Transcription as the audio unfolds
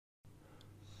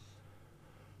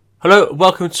Hello,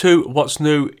 welcome to What's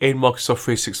New in Microsoft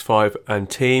 365 and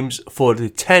Teams for the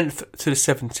 10th to the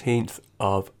 17th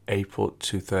of April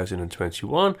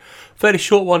 2021. Fairly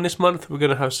short one this month. We're going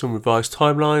to have some revised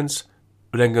timelines.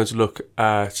 We're then going to look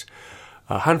at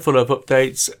a handful of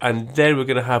updates, and then we're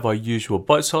going to have our usual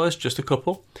bite size, just a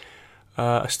couple.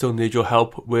 I still need your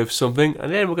help with something,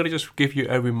 and then we're going to just give you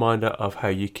a reminder of how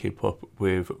you keep up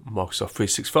with Microsoft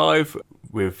 365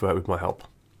 with my help.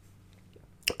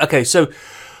 Okay, so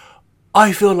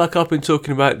I feel like I've been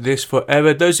talking about this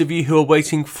forever. Those of you who are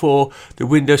waiting for the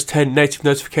Windows 10 native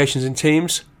notifications in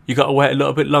Teams, you got to wait a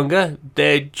little bit longer.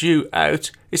 They're due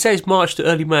out. It says March to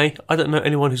early May. I don't know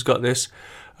anyone who's got this,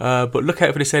 but look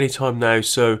out for this anytime now.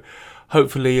 So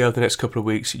hopefully over the next couple of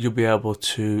weeks, you'll be able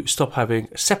to stop having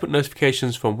separate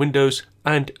notifications from Windows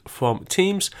and from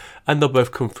Teams, and they'll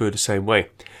both come through the same way.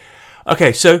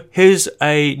 Okay, so here's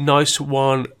a nice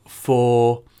one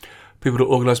for people to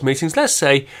organise meetings. Let's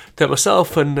say that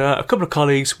myself and a couple of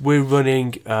colleagues, we're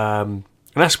running an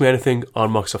Ask Me Anything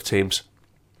on Microsoft Teams.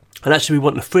 And actually we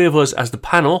want the three of us as the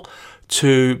panel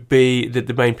to be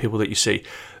the main people that you see.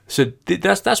 So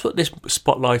that's what this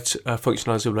spotlight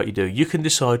functionality will let you do. You can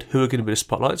decide who are going to be the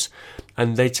spotlights,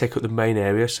 and they take up the main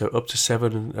area, so up to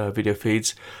 7 video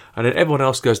feeds, and then everyone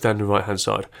else goes down the right hand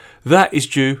side. That is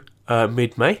due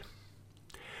mid-May.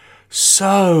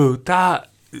 So that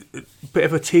bit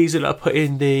of a teaser that I put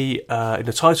in the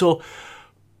title,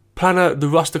 Planner, the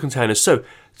roster containers. So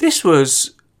I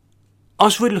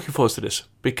was really looking forward to this,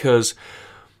 because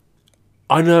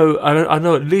I know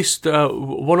at least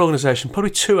one organisation,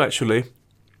 probably two actually,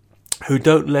 who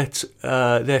don't let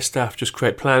their staff just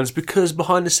create plans, because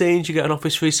behind the scenes you get an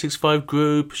Office 365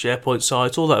 group, SharePoint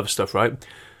sites, all that other stuff, right?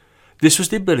 This was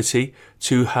the ability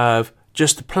to have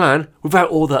just a plan without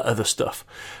all that other stuff.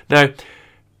 Now,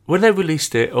 when they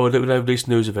released it, or when they released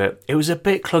news of it, it was a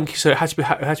bit clunky, so it had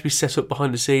to be set up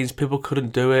behind the scenes. People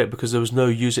couldn't do it because there was no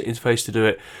user interface to do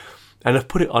it. And they've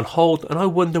put it on hold, and I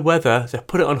wonder whether they've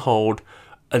put it on hold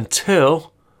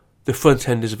until the front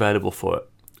end is available for it.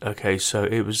 Okay, so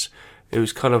it was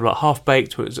kind of like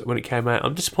half-baked when it came out.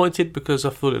 I'm disappointed because I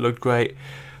thought it looked great,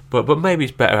 but maybe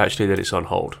it's better actually that it's on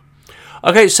hold.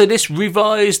 Okay, so this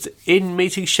revised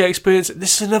in-meeting share experience,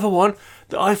 this is another one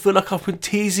that I feel like I've been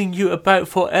teasing you about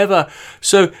forever.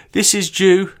 So this is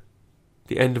due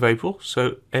the end of April,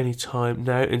 so any time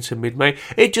now into mid-May.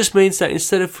 It just means that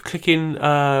instead of clicking,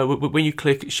 when you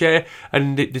click share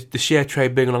and the share tray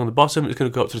being along the bottom, it's going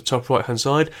to go up to the top right-hand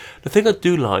side. The thing I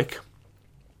do like,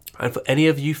 and for any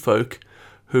of you folk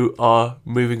who are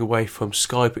moving away from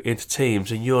Skype into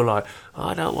Teams, and you're like,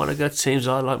 I don't want to go to Teams,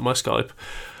 I like my Skype.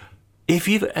 If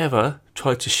you've ever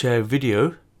tried to share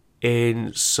video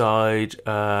inside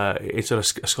a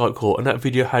Skype call, and that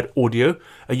video had audio,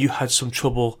 and you had some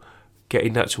trouble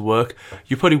getting that to work,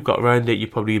 you probably got around it, you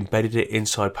probably embedded it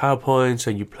inside PowerPoint,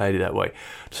 and you played it that way.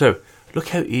 So look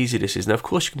how easy this is. Now, of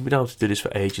course, you can be able to do this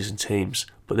for ages in Teams,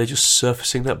 but they're just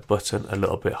surfacing that button a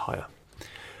little bit higher.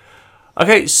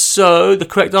 Okay, so the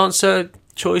correct answer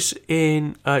choice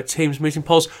in Teams meeting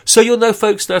polls. So you'll know,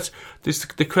 folks, that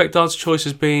the correct answer choice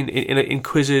has been in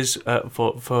quizzes in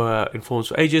forms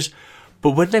for ages.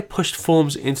 But when they pushed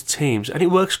forms into Teams, and it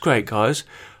works great, guys,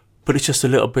 but it's just a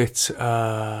little bit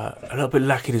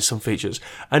lacking in some features.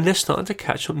 And they're starting to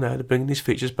catch up now. They're bringing these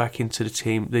features back into the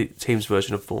Teams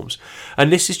version of forms.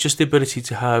 And this is just the ability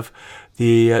to have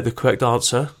the correct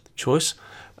answer choice.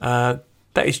 That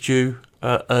is due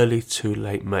early to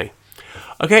late May.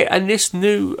 Okay, and this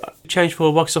new change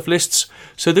for Microsoft Lists,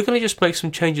 so they're going to just make some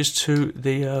changes to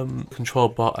the control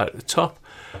bar at the top,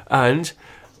 and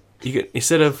you get,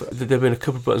 instead of there being a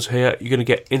couple of buttons here, you're going to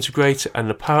get Integrate, and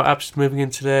the Power Apps moving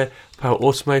into there, Power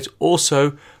Automate,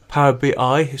 also Power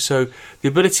BI. So the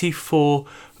ability for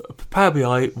Power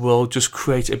BI will just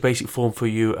create a basic form for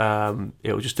you.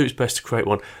 It will just do its best to create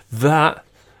one. That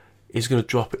is going to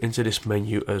drop into this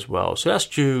menu as well. So that's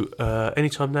due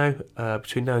anytime now,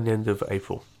 between now and the end of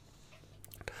April.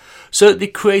 So the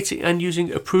creating and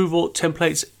using approval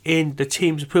templates in the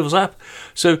Teams Approvals app.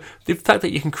 So the fact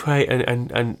that you can create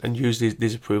and use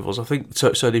these approvals, I think,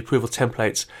 so the approval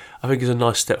templates, I think is a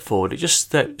nice step forward. It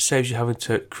just saves you having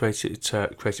to create it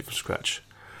from scratch.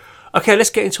 Okay, let's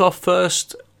get into our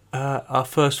first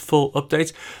full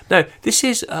update. Now, this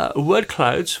is word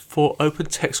clouds for open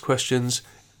text questions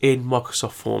in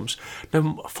Microsoft Forms.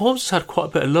 Now, Forms has had quite a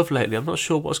bit of love lately. I'm not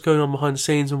sure what's going on behind the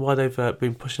scenes and why they've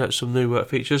been pushing out some new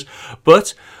features,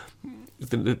 but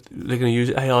they're going to use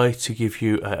AI to give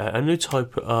you a new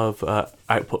type of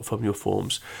output from your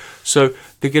forms. So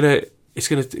they're going to it's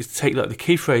going to take like the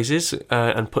key phrases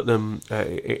and put them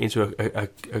into a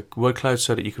word cloud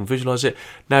so that you can visualize it.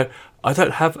 Now, I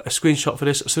don't have a screenshot for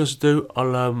this. As soon as I do,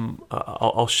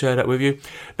 I'll share that with you.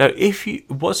 Now,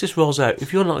 once this rolls out,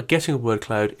 if you're not getting a word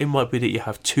cloud, it might be that you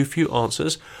have too few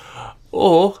answers,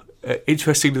 or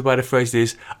interestingly, the way I phrased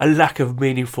is a lack of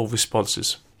meaningful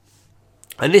responses.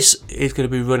 And this is going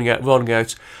to be rolling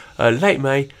out late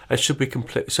May and should be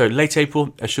complete. So late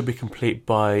April and should be complete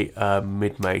by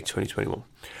mid-May 2021.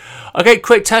 Okay,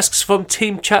 create tasks from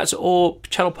team chats or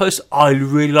channel posts. I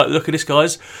really like the look of this,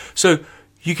 guys. So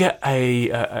you get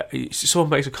someone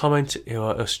makes a comment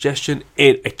or a suggestion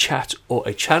in a chat or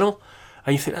a channel,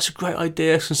 and you think that's a great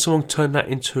idea. Can someone turn that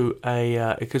into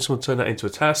a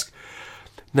task?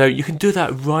 Now you can do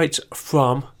that right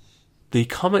from the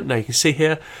comment. Now you can see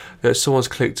here that someone's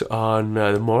clicked on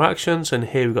the more actions, and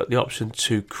here we've got the option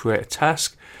to create a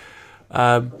task.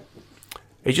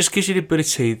 It just gives you the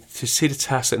ability to see the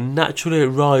tasks that naturally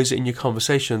arise in your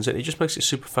conversations, and it just makes it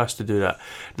super fast to do that.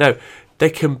 Now, they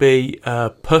can be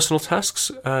personal tasks,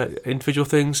 individual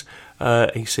things. You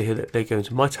can see here that they go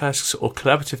into my tasks or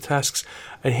collaborative tasks,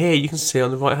 and here you can see on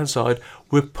the right hand side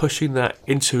we're pushing that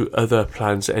into other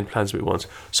plans and plans we want.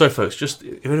 So folks, just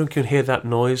if anyone can hear that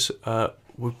noise,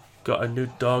 we've got a new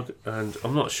dog and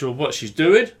I'm not sure what she's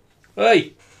doing.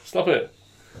 Hey, stop it.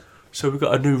 So we've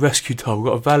got a new rescue dog.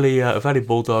 We've got a Valley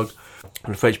Bulldog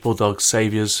and a French Bulldog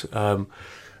Saviours.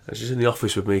 She's in the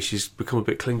office with me. She's become a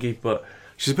bit clingy, but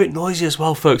she's a bit noisy as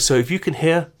well, folks. So if you can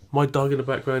hear my dog in the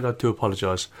background, I do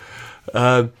apologise.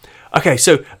 Okay,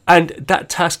 so and that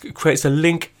task creates a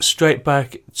link straight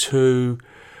back to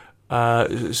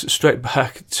the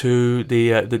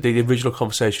original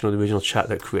conversation or the original chat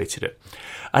that created it,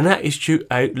 and that is due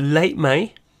out late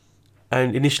May.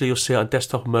 And initially you'll see it on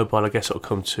desktop and mobile. I guess it'll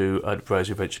come to the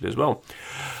browser eventually as well.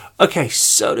 Okay,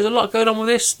 so there's a lot going on with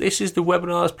this. This is the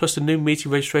webinars plus the new meeting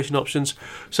registration options.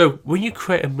 So when you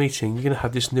create a meeting, you're going to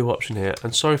have this new option here.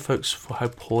 And sorry, folks, for how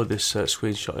poor this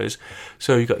screenshot is.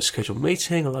 So you've got a scheduled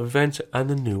meeting, a live event, and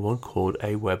the new one called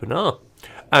a webinar.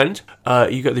 And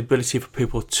you got the ability for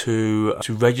people to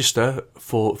register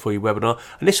for your webinar,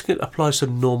 and this applies to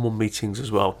normal meetings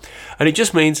as well. And it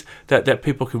just means that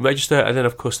people can register, and then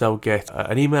of course they'll get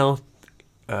an email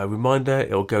reminder.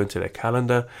 It'll go into their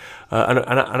calendar,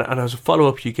 and as a follow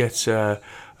up, you get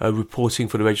reporting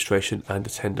for the registration and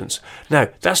attendance. Now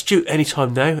that's due any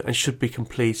time now, and should be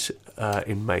complete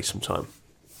in May sometime.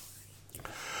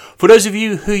 For those of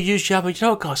you who use Yammer, you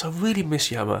know what, guys, I really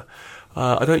miss Yammer.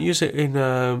 I don't use it in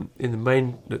the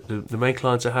main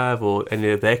clients I have or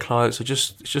any of their clients.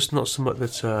 It's just not something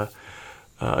that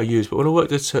I use. But when I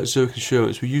worked at Zurich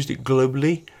Insurance, we used it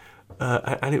globally,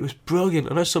 and it was brilliant.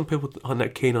 I know some people aren't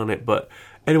that keen on it, but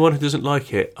anyone who doesn't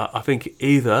like it, I think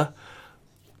either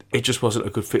it just wasn't a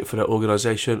good fit for their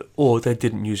organisation, or they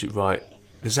didn't use it right.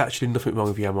 There's actually nothing wrong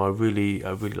with Yammer. I really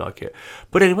like it.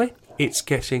 But anyway, it's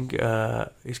getting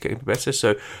better.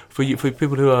 So for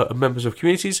people who are members of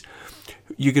communities,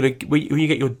 you're gonna when you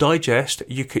get your digest,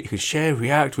 you can share,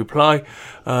 react, reply,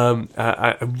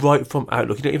 and right from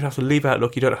Outlook. You don't even have to leave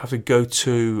Outlook. You don't have to go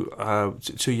to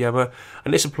Yammer,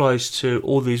 and this applies to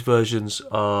all these versions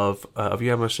of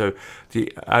Yammer. So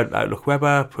the Outlook web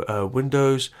app,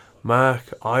 Windows, Mac,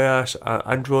 iOS,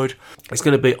 Android. It's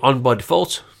going to be on by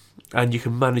default, and you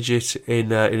can manage it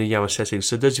in a Yammer setting.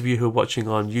 So those of you who are watching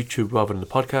on YouTube rather than the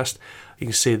podcast, you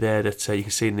can see there that you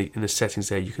can see in the settings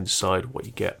there you can decide what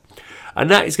you get. And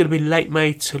that is going to be late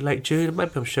May to late June.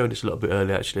 Maybe I'm showing this a little bit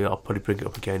earlier actually. I'll probably bring it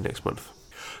up again next month.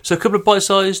 So a couple of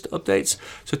bite-sized updates.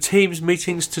 So Teams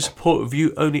meetings to support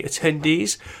view-only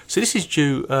attendees. So this is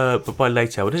due by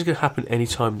late hour. This is going to happen any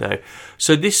time now.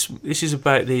 So this is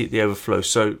about the overflow.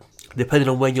 So depending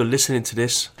on when you're listening to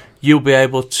this, you'll be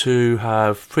able to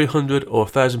have 300 or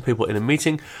 1,000 people in a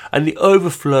meeting, and the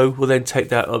overflow will then take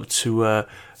that up to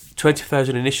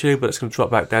 20,000 initially, but it's going to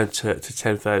drop back down to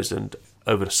 10,000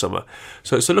 over the summer.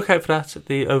 So look out for that.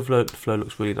 The overflow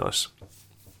looks really nice.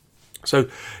 So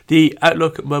the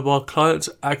Outlook mobile clients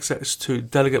access to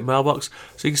delegate mailbox.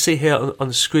 So you can see here on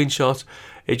the screenshot,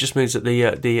 it just means that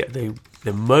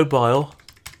the mobile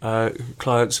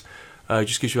clients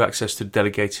just gives you access to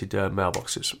delegated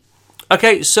mailboxes.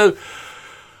 Okay, so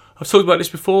I've talked about this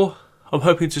before. I'm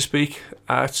hoping to speak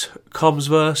at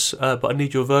Commsverse, but I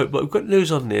need your vote. But we've got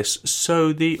news on this.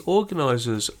 So the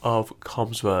organisers of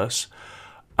Commsverse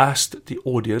asked the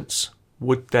audience,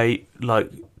 would they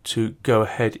like to go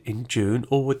ahead in June,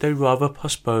 or would they rather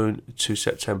postpone to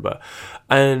September?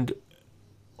 And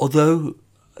although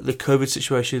the COVID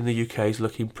situation in the UK is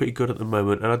looking pretty good at the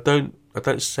moment, and I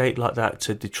don't say it like that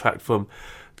to detract from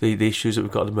the issues that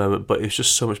we've got at the moment, but it's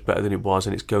just so much better than it was,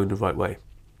 and it's going the right way.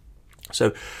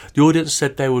 So the audience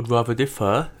said they would rather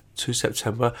defer to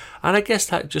September, and I guess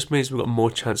that just means we've got more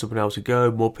chance of being able to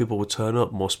go, more people will turn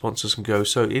up, more sponsors can go,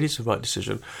 so it is the right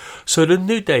decision. So the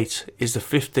new date is the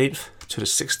 15th to the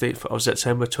 16th of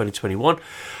September 2021,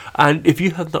 and if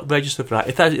you have not registered for that,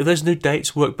 if those new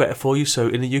dates work better for you, so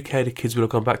in the UK the kids will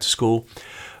have gone back to school,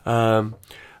 the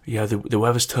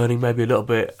weather's turning maybe a little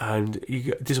bit, and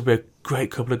this will be a great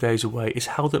couple of days away. It's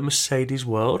held at Mercedes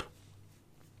World,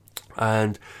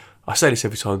 and I say this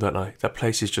every time, don't I? That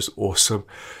place is just awesome.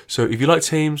 So if you like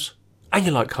teams and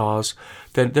you like cars,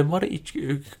 then why don't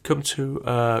you come to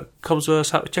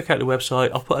Comsverse, check out the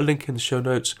website. I'll put a link in the show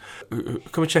notes.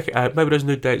 Come and check it out. Maybe those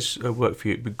new dates work for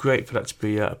you. It'd be great for that to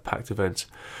be a packed event.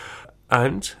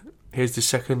 And here's the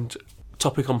second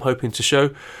topic I'm hoping to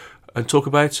show and talk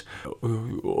about,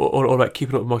 all about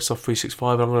keeping up with Microsoft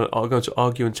 365. I'm going to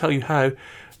argue and tell you how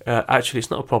actually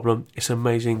it's not a problem. It's an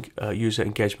amazing user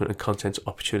engagement and content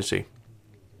opportunity.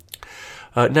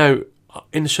 Now,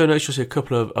 in the show notes, you'll see a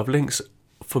couple of links.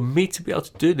 For me to be able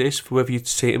to do this, for whether you to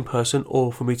see it in person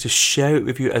or for me to share it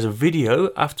with you as a video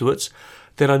afterwards,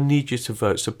 then I need you to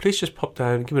vote. So please just pop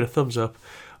down and give it a thumbs up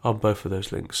on both of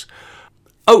those links.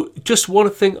 Oh, just one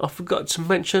thing I forgot to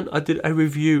mention. I did a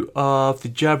review of the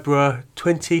Jabra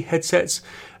 20 headsets,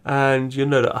 and you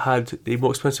know that I had the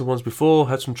more expensive ones before,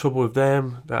 had some trouble with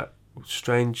them, that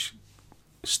strange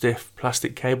stiff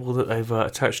plastic cable that they've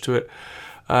attached to it.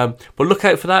 But look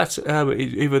out for that,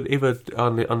 either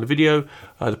on the video,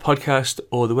 the podcast,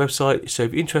 or the website. So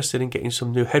if you're interested in getting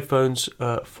some new headphones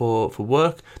for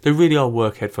work, they really are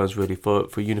work headphones, really, for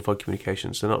unified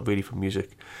communications. They're not really for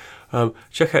music.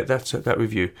 Check out that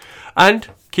review. And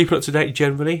keeping up to date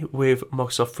generally with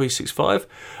Microsoft 365,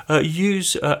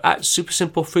 use at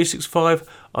SuperSimple365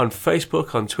 on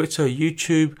Facebook, on Twitter,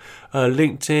 YouTube,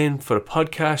 LinkedIn for the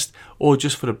podcast, or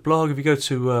just for the blog. If you go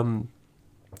to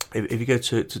if you go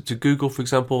to Google, for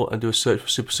example, and do a search for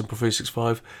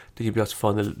SuperSimple365, then you'll be able to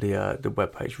find the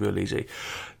webpage real easy.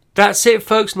 That's it,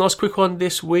 folks. Nice quick one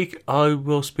this week. I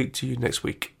will speak to you next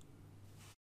week.